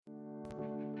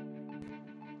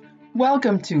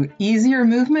Welcome to Easier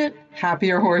Movement,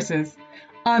 Happier Horses.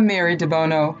 I'm Mary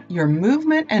DeBono, your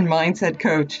movement and mindset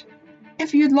coach.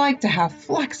 If you'd like to have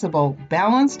flexible,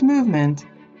 balanced movement,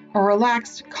 a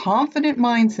relaxed, confident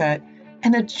mindset,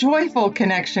 and a joyful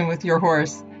connection with your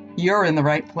horse, you're in the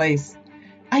right place.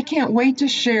 I can't wait to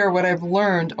share what I've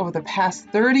learned over the past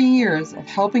 30 years of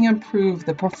helping improve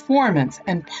the performance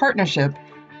and partnership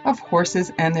of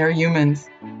horses and their humans.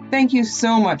 Thank you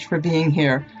so much for being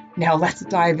here. Now let's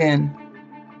dive in.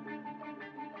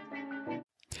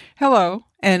 Hello,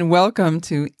 and welcome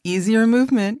to Easier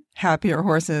Movement, Happier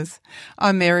Horses.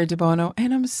 I'm Mary DeBono,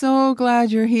 and I'm so glad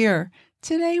you're here.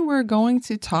 Today we're going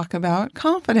to talk about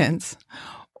confidence,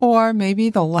 or maybe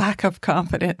the lack of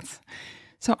confidence.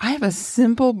 So I have a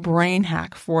simple brain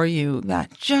hack for you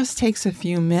that just takes a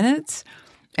few minutes.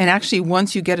 And actually,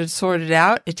 once you get it sorted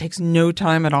out, it takes no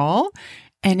time at all.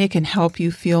 And it can help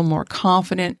you feel more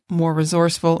confident, more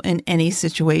resourceful in any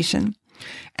situation.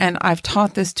 And I've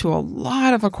taught this to a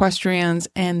lot of equestrians,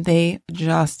 and they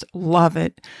just love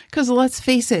it. Because let's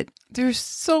face it, there's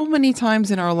so many times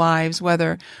in our lives,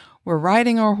 whether we're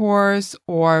riding our horse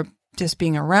or just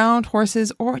being around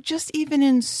horses, or just even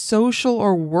in social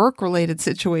or work-related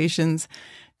situations,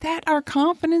 that our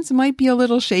confidence might be a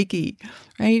little shaky,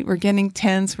 right? We're getting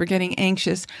tense, we're getting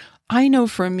anxious. I know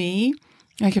for me,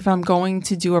 like if I'm going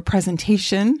to do a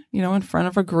presentation, in front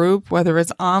of a group, whether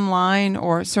it's online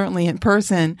or certainly in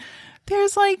person,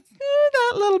 there's that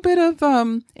little bit of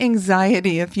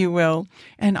anxiety, if you will.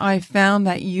 And I found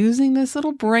that using this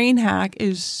little brain hack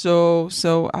is so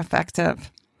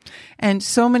effective. And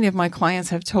so many of my clients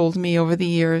have told me over the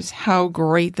years how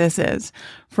great this is.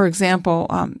 For example,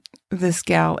 this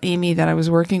gal, Amy, that I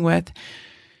was working with,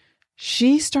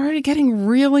 she started getting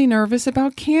really nervous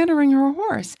about cantering her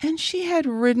horse. And she had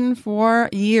ridden for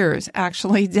years,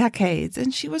 actually decades.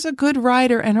 And she was a good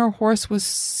rider and her horse was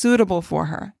suitable for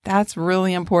her. That's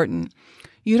really important.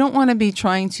 You don't want to be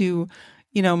trying to,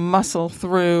 muscle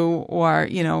through or,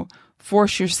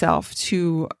 force yourself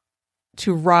to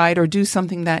ride or do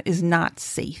something that is not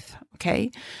safe.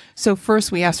 Okay. So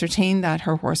first we ascertained that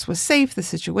her horse was safe. The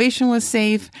situation was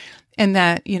safe. And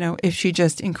that, if she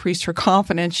just increased her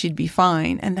confidence, she'd be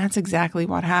fine. And that's exactly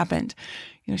what happened.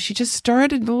 She just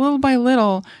started little by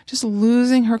little, just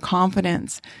losing her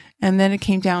confidence. And then it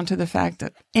came down to the fact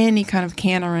that any kind of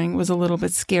cantering was a little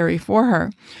bit scary for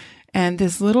her. And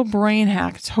this little brain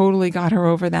hack totally got her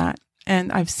over that.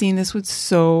 And I've seen this with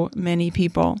so many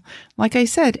people. Like I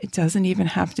said, it doesn't even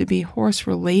have to be horse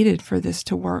related for this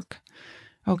to work.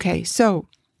 Okay, so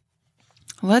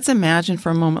let's imagine for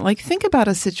a moment, think about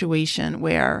a situation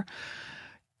where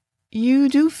you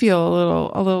do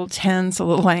feel a little tense, a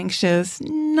little anxious,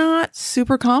 not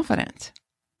super confident.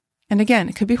 And again,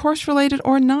 it could be horse related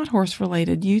or not horse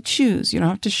related. You choose. You don't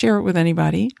have to share it with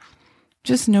anybody.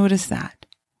 Just notice that.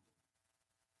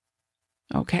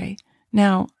 Okay.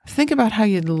 Now, think about how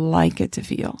you'd like it to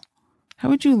feel. How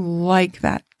would you like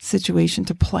that situation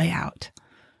to play out?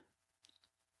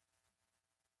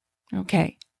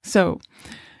 Okay. So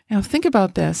now think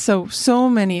about this. So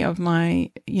many of my,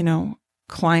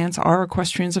 clients are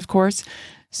equestrians, of course.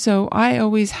 So I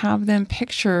always have them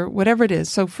picture whatever it is.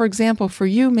 So for example, for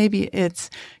you, maybe it's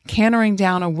cantering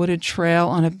down a wooded trail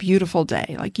on a beautiful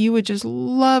day. You would just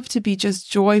love to be just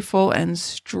joyful and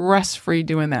stress-free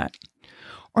doing that.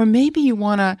 Or maybe you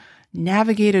want to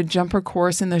navigate a jumper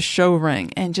course in the show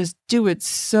ring and just do it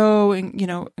so,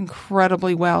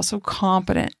 incredibly well, so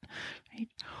competent. Right?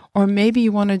 Or maybe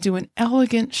you want to do an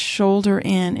elegant shoulder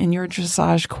in your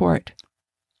dressage court.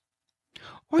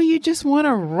 Or you just want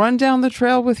to run down the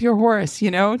trail with your horse,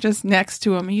 just next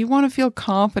to him. You want to feel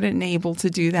confident and able to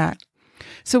do that.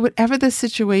 So whatever the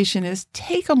situation is,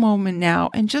 take a moment now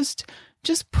and just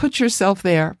put yourself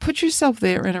there. Put yourself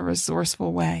there in a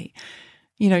resourceful way.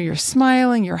 You're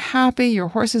smiling, you're happy, your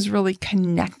horse is really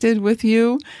connected with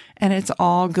you, and it's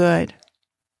all good.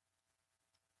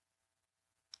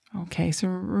 Okay, so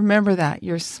remember that.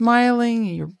 You're smiling,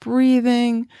 you're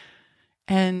breathing,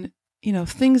 and,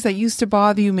 things that used to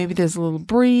bother you, maybe there's a little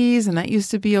breeze, and that used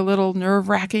to be a little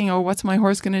nerve-wracking, oh, what's my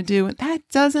horse going to do? And that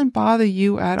doesn't bother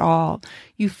you at all.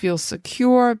 You feel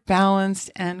secure,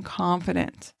 balanced, and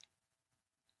confident.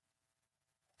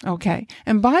 Okay.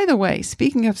 And by the way,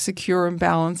 speaking of secure and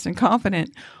balanced and confident,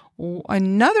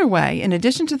 another way, in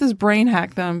addition to this brain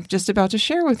hack that I'm just about to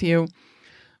share with you,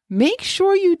 make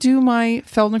sure you do my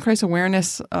Feldenkrais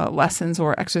awareness lessons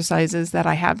or exercises that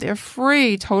I have. They're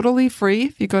free, totally free.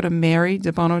 If you go to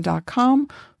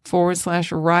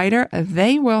marydebono.com/rider,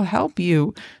 they will help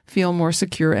you feel more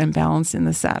secure and balanced in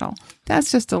the saddle.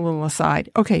 That's just a little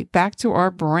aside. Okay, back to our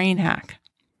brain hack.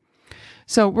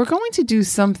 So we're going to do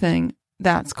something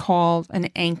that's called an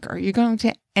anchor. You're going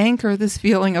to anchor this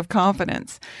feeling of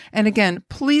confidence. And again,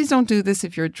 please don't do this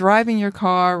if you're driving your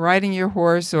car, riding your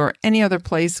horse, or any other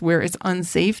place where it's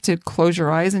unsafe to close your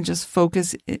eyes and just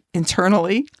focus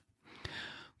internally.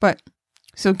 But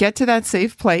so get to that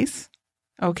safe place.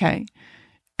 Okay.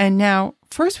 And now,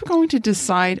 first we're going to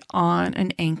decide on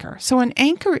an anchor. So an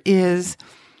anchor is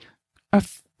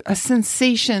a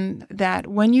sensation that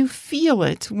when you feel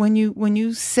it, when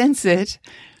you sense it,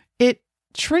 it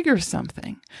triggers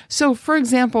something. So for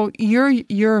example,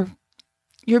 you're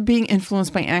being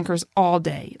influenced by anchors all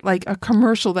day. Like a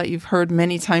commercial that you've heard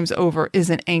many times over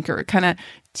is an anchor. It kind of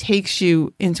takes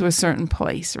you into a certain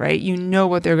place, right? You know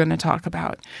what they're going to talk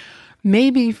about.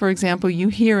 Maybe, for example, you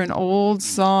hear an old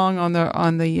song on your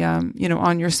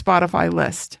Spotify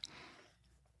list,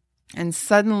 and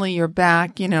suddenly you're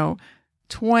back,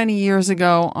 20 years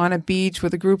ago on a beach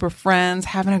with a group of friends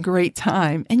having a great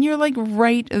time, and you're like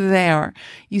right there.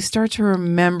 You start to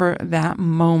remember that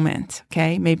moment.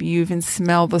 Okay, maybe you even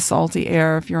smell the salty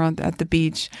air if you're at the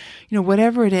beach.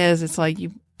 Whatever it is, it's like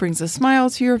you brings a smile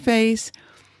to your face.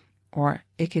 Or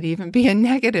it could even be a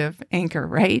negative anchor,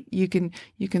 right? You can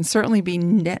certainly be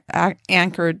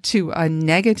anchored to a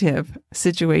negative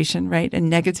situation, right? A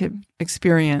negative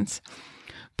experience.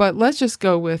 But let's just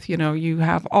go with, you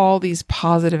have all these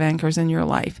positive anchors in your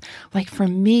life. Like for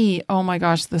me, oh my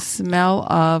gosh, the smell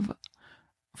of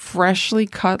freshly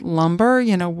cut lumber,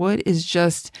 wood is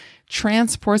just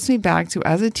transports me back to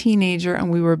as a teenager,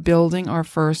 and we were building our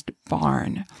first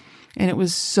barn. And it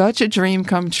was such a dream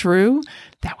come true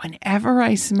that whenever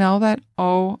I smell that,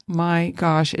 oh my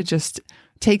gosh, it just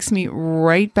takes me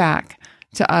right back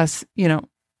to us,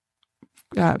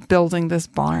 building this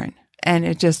barn. And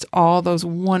it just all those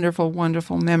wonderful,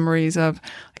 wonderful memories of,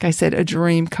 like I said, a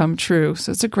dream come true.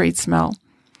 So it's a great smell.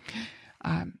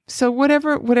 So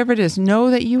whatever it is, know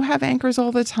that you have anchors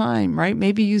all the time, right?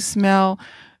 Maybe you smell,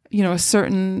 a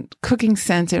certain cooking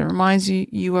scent. It reminds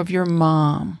you of your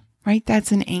mom. Right?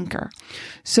 That's an anchor.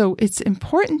 So it's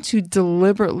important to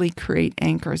deliberately create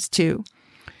anchors too.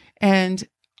 And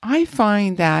I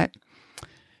find that,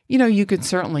 you could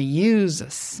certainly use a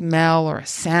smell or a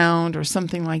sound or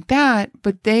something like that,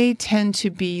 but they tend to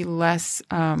be less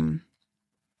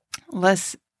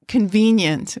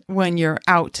convenient when you're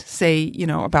out, say,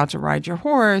 about to ride your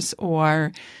horse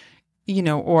or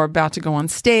about to go on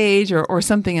stage or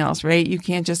something else, right? You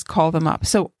can't just call them up.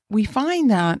 So we find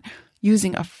that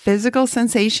using a physical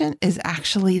sensation is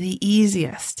actually the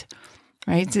easiest,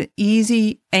 right? It's an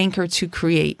easy anchor to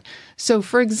create. So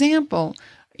for example,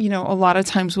 a lot of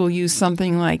times we'll use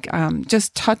something like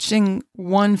just touching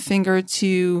one finger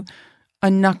to a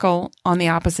knuckle on the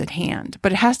opposite hand,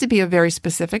 but it has to be a very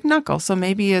specific knuckle. So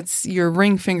maybe it's your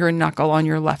ring finger knuckle on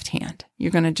your left hand.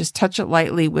 You're going to just touch it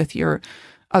lightly with your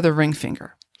other ring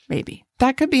finger, maybe.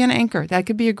 That could be an anchor. That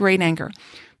could be a great anchor.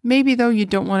 Maybe, though, you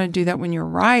don't want to do that when you're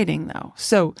riding, though.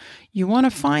 So you want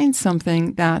to find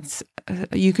something that's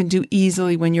you can do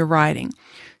easily when you're riding.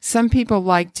 Some people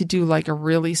like to do like a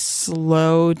really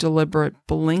slow, deliberate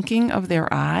blinking of their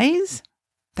eyes.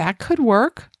 That could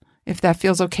work if that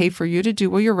feels okay for you to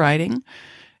do while you're riding.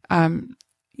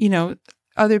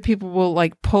 Other people will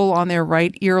like pull on their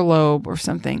right earlobe or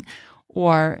something,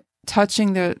 or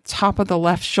touching the top of the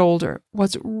left shoulder.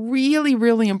 What's really,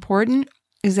 really important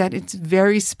is that it's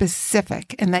very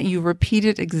specific and that you repeat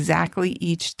it exactly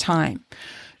each time.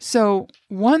 So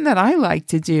one that I like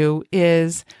to do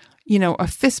is, a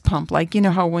fist pump. Like,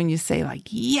 how when you say like,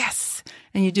 yes,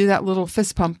 and you do that little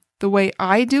fist pump, the way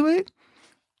I do it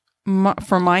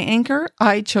for my anchor,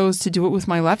 I chose to do it with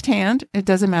my left hand. It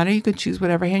doesn't matter. You could choose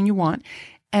whatever hand you want.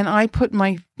 And I put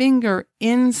my finger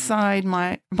inside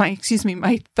my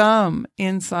thumb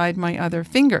inside my other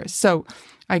fingers. So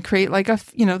I create like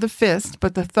the fist,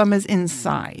 but the thumb is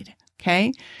inside.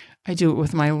 Okay. I do it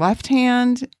with my left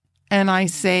hand and I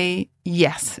say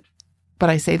yes, but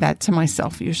I say that to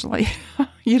myself usually.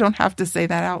 You don't have to say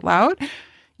that out loud.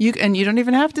 You don't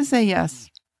even have to say yes.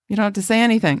 You don't have to say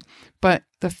anything, but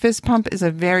the fist pump is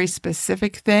a very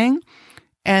specific thing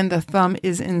and the thumb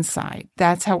is inside.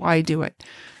 That's how I do it.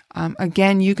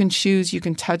 Again, you can choose, you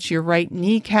can touch your right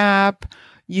kneecap.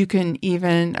 You can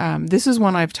even, this is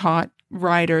one I've taught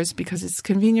riders because it's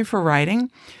convenient for riding,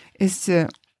 is to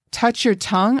touch your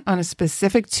tongue on a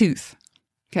specific tooth.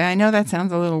 Okay, I know that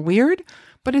sounds a little weird,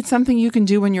 but it's something you can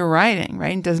do when you're riding,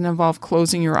 right? It doesn't involve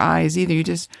closing your eyes either. You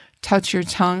just touch your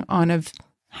tongue on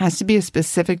has to be a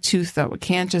specific tooth though. It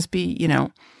can't just be,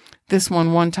 this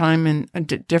one time and a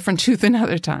different tooth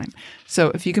another time.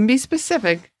 So if you can be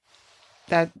specific,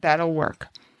 that'll work.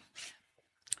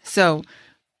 So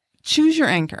choose your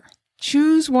anchor.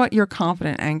 Choose what your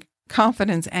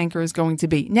confidence anchor is going to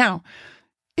be. Now,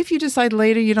 if you decide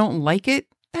later you don't like it,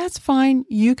 that's fine.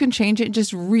 You can change it and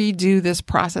just redo this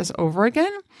process over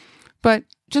again. But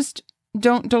just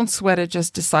don't sweat it.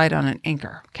 Just decide on an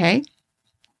anchor, okay?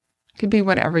 It could be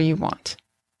whatever you want.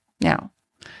 Now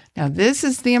this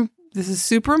is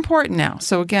super important now.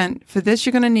 So again, for this,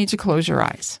 you're going to need to close your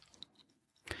eyes.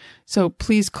 So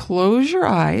please close your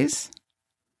eyes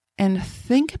and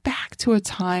think back to a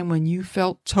time when you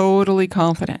felt totally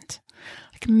confident.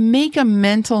 Like, make a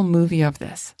mental movie of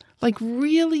this. Like,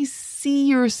 really see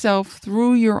yourself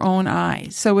through your own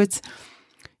eyes. So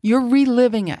you're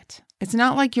reliving it. It's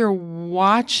not like you're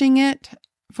watching it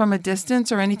from a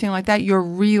distance or anything like that. You're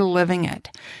reliving it.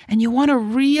 And you want to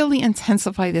really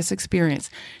intensify this experience.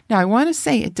 Now, I want to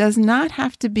say it does not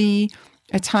have to be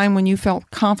a time when you felt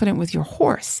confident with your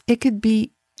horse. It could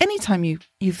be any time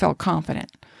you felt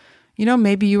confident.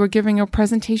 Maybe you were giving a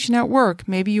presentation at work.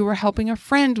 Maybe you were helping a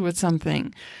friend with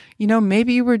something.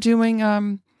 Maybe you were doing,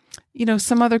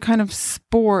 some other kind of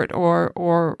sport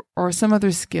or some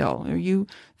other skill, or you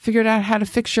figured out how to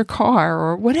fix your car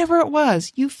or whatever it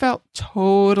was. You felt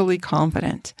totally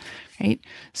confident, right?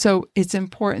 So it's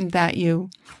important that you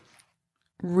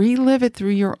relive it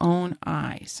through your own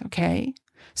eyes, okay?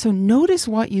 So notice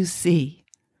what you see.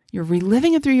 You're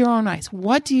reliving it through your own eyes.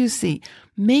 What do you see?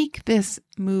 Make this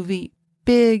movie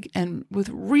big and with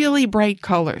really bright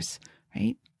colors,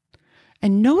 right?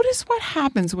 And notice what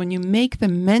happens when you make the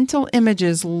mental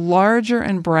images larger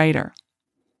and brighter.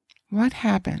 What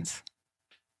happens,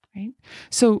 right?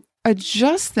 So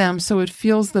adjust them so it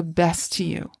feels the best to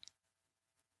you.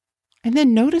 And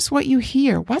then notice what you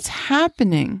hear. What's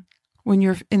happening when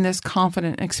you're in this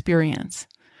confident experience?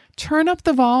 Turn up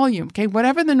the volume, okay?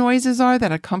 Whatever the noises are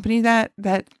that accompany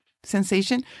that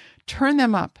sensation, turn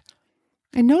them up.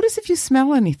 And notice if you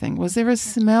smell anything. Was there a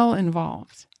smell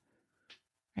involved?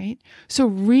 Right? So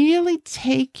really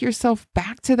take yourself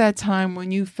back to that time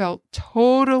when you felt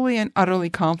totally and utterly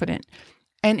confident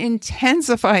and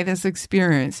intensify this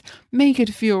experience. Make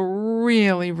it feel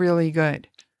really, really good.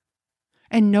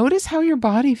 And notice how your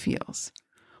body feels.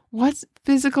 What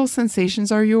physical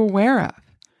sensations are you aware of?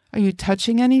 Are you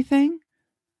touching anything?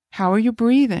 How are you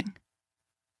breathing?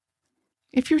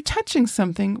 If you're touching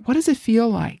something, what does it feel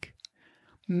like?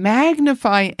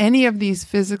 Magnify any of these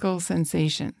physical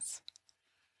sensations.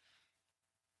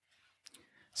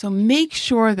 So make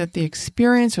sure that the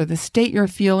experience or the state you're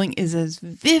feeling is as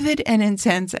vivid and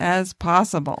intense as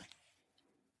possible.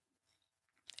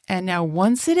 And now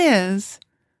once it is,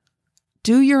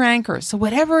 do your anchor. So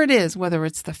whatever it is, whether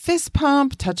it's the fist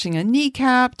pump, touching a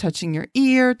kneecap, touching your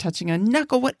ear, touching a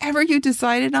knuckle, whatever you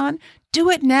decided on, do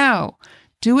it now.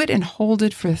 Do it and hold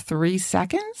it for 3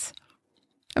 seconds,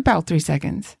 about 3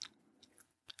 seconds.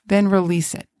 Then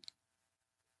release it.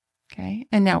 Okay.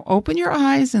 And now open your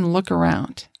eyes and look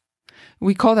around.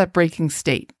 We call that breaking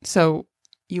state. So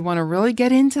you want to really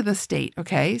get into the state.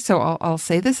 Okay. So I'll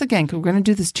say this again, because we're going to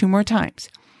do this 2 more times.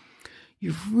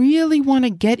 You really want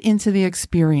to get into the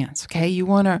experience, okay? You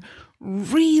want to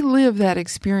relive that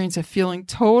experience of feeling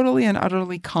totally and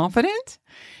utterly confident.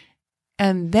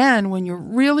 And then when you're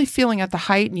really feeling at the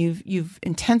height and you've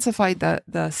intensified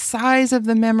the size of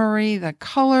the memory, the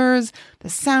colors, the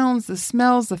sounds, the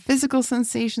smells, the physical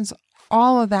sensations,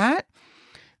 all of that,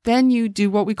 then you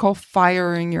do what we call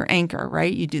firing your anchor,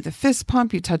 right? You do the fist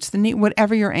pump, you touch the knee,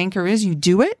 whatever your anchor is, you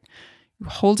do it. You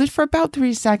hold it for about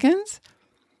 3 seconds.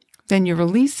 Then you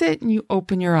release it and you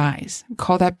open your eyes. We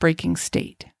call that breaking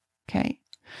state. Okay.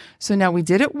 So now we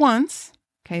did it once.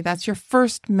 Okay. That's your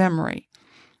first memory.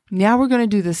 Now we're going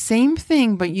to do the same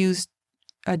thing, but use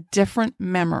a different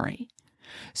memory.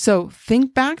 So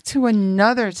think back to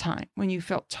another time when you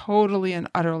felt totally and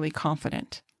utterly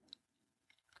confident.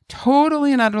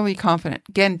 Totally and utterly confident.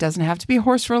 Again, it doesn't have to be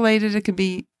horse related. It could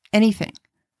be anything.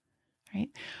 Right.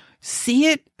 See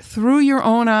it through your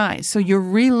own eyes. So you're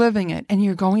reliving it and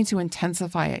you're going to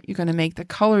intensify it. You're going to make the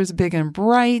colors big and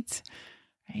bright,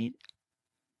 right?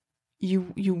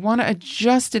 You want to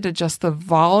adjust the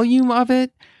volume of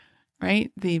it,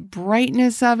 right? The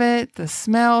brightness of it, the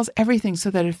smells, everything so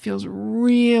that it feels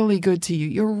really good to you.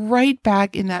 You're right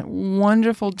back in that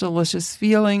wonderful, delicious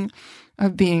feeling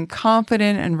of being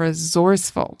confident and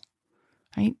resourceful,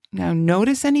 right? Now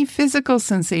notice any physical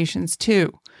sensations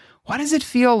too. What does it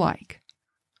feel like?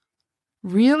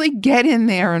 Really get in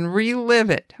there and relive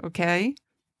it, okay?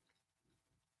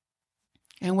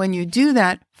 And when you do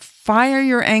that, fire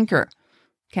your anchor,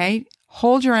 okay?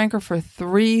 Hold your anchor for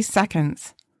 3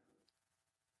 seconds.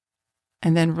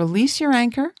 And then release your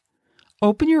anchor,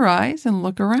 open your eyes, and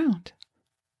look around.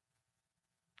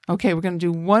 Okay, we're going to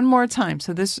do one more time.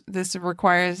 So this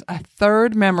requires a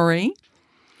third memory.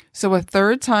 So a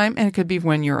third time, and it could be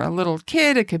when you're a little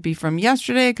kid, it could be from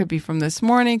yesterday, it could be from this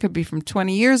morning, it could be from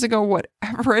 20 years ago,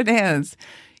 whatever it is.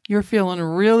 You're feeling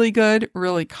really good,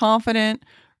 really confident,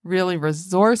 really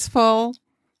resourceful.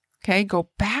 Okay, go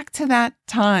back to that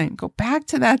time. Go back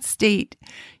to that state.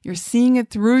 You're seeing it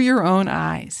through your own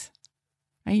eyes.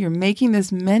 Right? You're making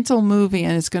this mental movie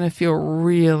and it's going to feel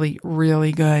really,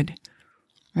 really good.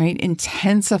 Right?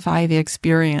 Intensify the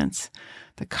experience.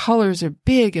 The colors are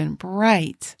big and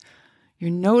bright. You're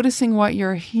noticing what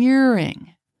you're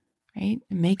hearing. Right?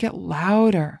 Make it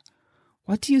louder.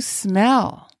 What do you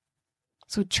smell?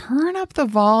 So turn up the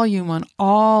volume on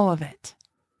all of it.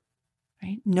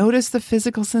 Right? Notice the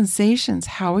physical sensations.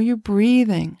 How are you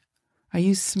breathing? Are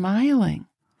you smiling?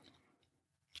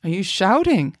 Are you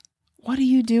shouting? What are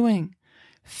you doing?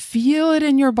 Feel it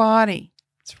in your body.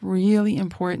 It's really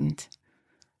important.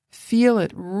 Feel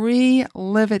it.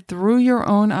 Relive it through your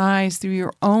own eyes, through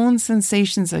your own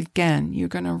sensations again. You're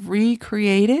going to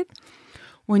recreate it.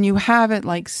 When you have it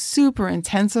like super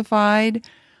intensified,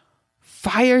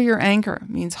 fire your anchor. It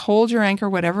means hold your anchor,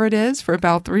 whatever it is, for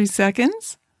about 3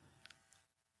 seconds.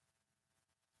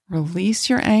 Release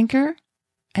your anchor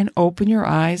and open your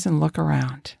eyes and look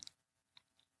around.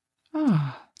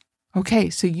 Okay,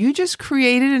 so you just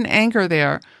created an anchor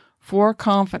there for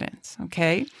confidence,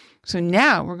 okay? So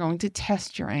now we're going to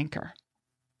test your anchor.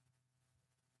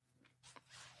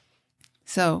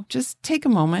 So just take a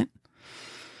moment,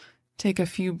 take a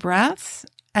few breaths,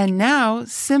 and now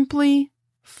simply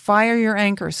fire your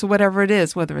anchor. So whatever it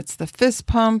is, whether it's the fist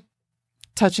pump,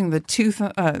 touching the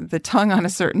tongue on a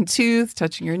certain tooth,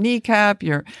 touching your kneecap,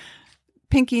 your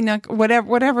pinky knuckle,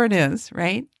 whatever it is,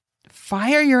 right?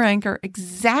 Fire your anchor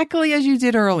exactly as you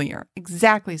did earlier.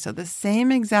 Exactly. So the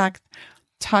same exact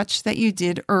touch that you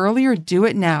did earlier, do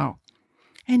it now.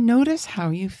 And notice how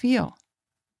you feel.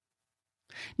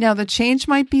 Now, the change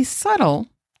might be subtle,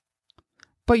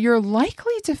 but you're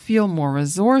likely to feel more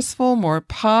resourceful, more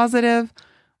positive,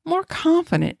 more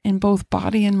confident in both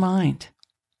body and mind.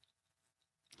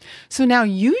 So now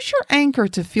use your anchor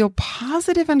to feel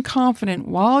positive and confident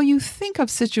while you think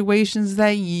of situations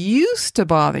that used to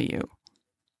bother you.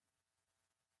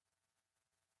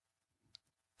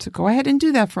 So go ahead and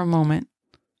do that for a moment.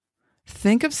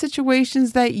 Think of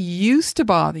situations that used to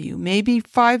bother you. Maybe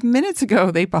 5 minutes ago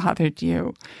they bothered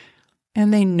you,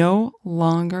 and they no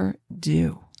longer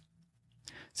do.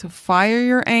 So fire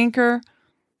your anchor.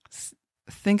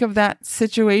 Think of that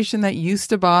situation that used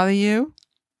to bother you.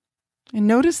 And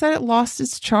notice that it lost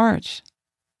its charge.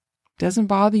 It doesn't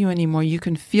bother you anymore. You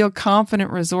can feel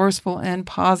confident, resourceful, and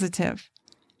positive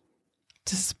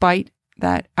despite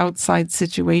that outside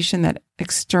situation, that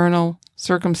external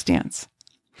circumstance.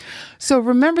 So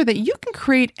remember that you can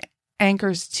create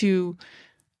anchors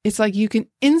it's like you can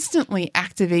instantly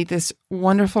activate this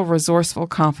wonderful, resourceful,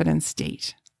 confident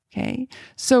state. Okay,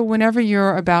 so whenever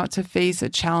you're about to face a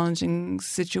challenging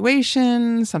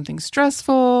situation, something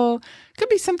stressful, could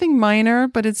be something minor,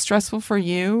 but it's stressful for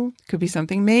you, could be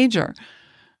something major.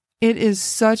 It is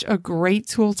such a great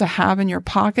tool to have in your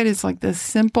pocket. It's like this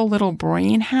simple little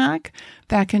brain hack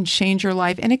that can change your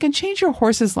life. And it can change your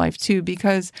horse's life too,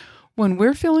 because when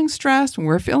we're feeling stressed, when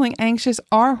we're feeling anxious,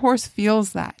 our horse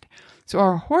feels that. So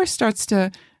our horse starts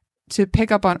to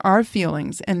pick up on our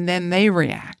feelings, and then they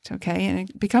react, okay? And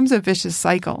it becomes a vicious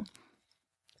cycle.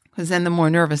 Because then the more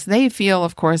nervous they feel,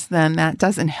 of course, then that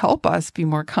doesn't help us be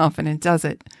more confident, does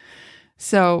it?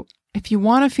 So if you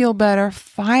want to feel better,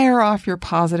 fire off your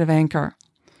positive anchor,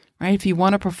 right? If you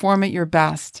want to perform at your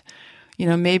best,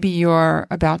 maybe you're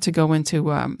about to go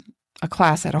into a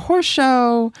class at a horse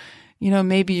show,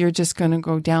 maybe you're just going to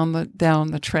go down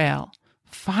the trail.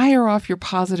 Fire off your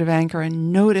positive anchor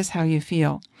and notice how you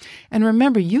feel. And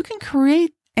remember, you can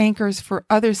create anchors for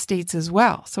other states as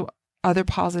well. So other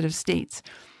positive states.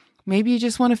 Maybe you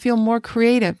just want to feel more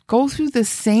creative. Go through the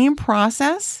same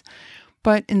process,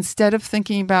 but instead of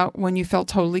thinking about when you felt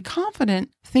totally confident,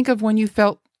 think of when you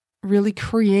felt really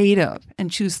creative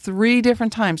and choose 3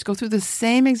 different times. Go through the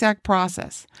same exact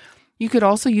process. You could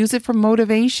also use it for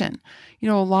motivation.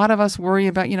 A lot of us worry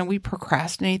about, we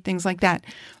procrastinate, things like that.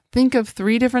 Think of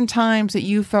 3 different times that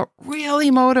you felt really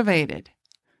motivated.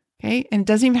 Okay. And it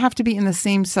doesn't even have to be in the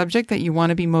same subject that you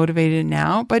want to be motivated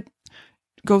now, but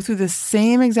go through the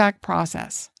same exact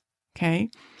process. Okay.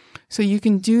 So you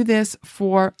can do this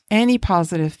for any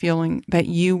positive feeling that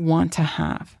you want to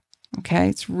have. Okay.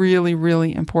 It's really,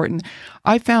 really important.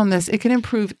 I found this, it can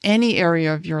improve any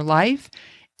area of your life.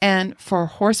 And for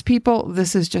horse people,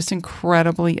 this is just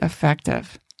incredibly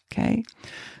effective. Okay.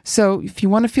 So if you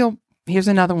want to feel here's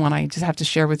another one I just have to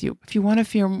share with you. If you want to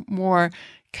feel more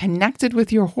connected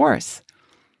with your horse,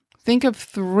 think of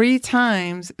 3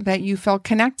 times that you felt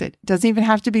connected. Doesn't even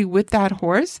have to be with that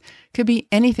horse. Could be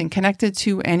anything, connected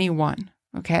to anyone,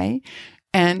 okay?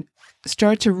 And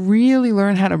start to really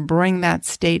learn how to bring that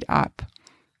state up.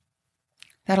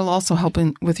 That'll also help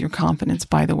with your confidence,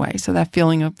 by the way. So that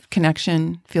feeling of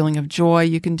connection, feeling of joy,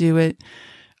 you can do it.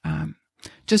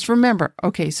 Just remember,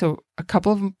 okay, so a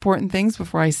couple of important things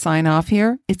before I sign off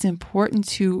here. It's important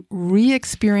to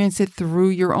re-experience it through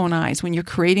your own eyes. When you're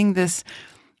creating this,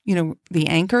 the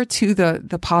anchor to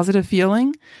the positive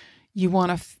feeling, you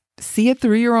want to see it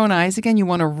through your own eyes again. You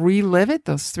want to relive it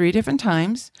those 3 different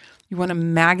times. You want to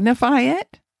magnify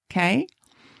it, okay?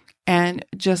 And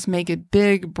just make it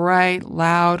big, bright,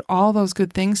 loud, all those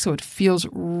good things so it feels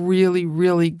really,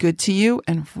 really good to you,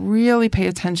 and really pay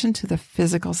attention to the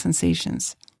physical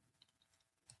sensations.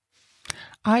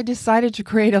 I decided to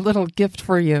create a little gift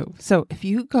for you. So if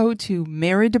you go to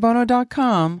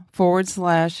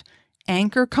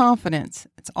marydebono.com/anchor confidence,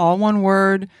 it's all one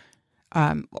word,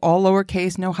 all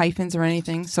lowercase, no hyphens or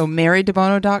anything. So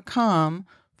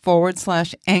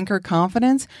marydebono.com/anchor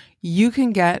confidence, you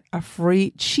can get a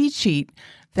free cheat sheet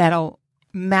that'll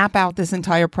map out this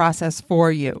entire process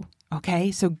for you.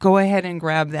 Okay, so go ahead and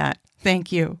grab that.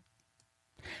 Thank you.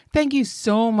 Thank you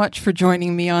so much for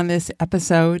joining me on this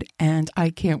episode, and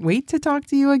I can't wait to talk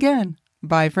to you again.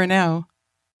 Bye for now.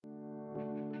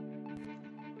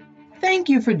 Thank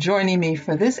you for joining me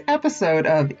for this episode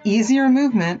of Easier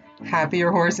Movement,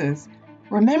 Happier Horses.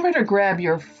 Remember to grab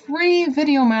your free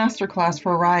video masterclass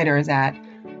for riders at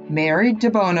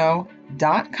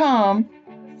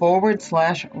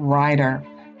marydebono.com/rider.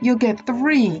 You'll get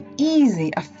 3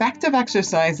 easy, effective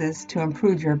exercises to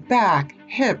improve your back,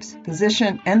 hips,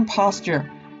 position, and posture.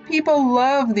 People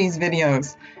love these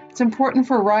videos. It's important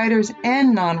for riders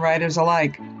and non-riders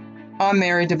alike. I'm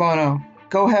Mary DeBono.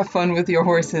 Go have fun with your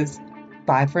horses.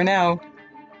 Bye for now.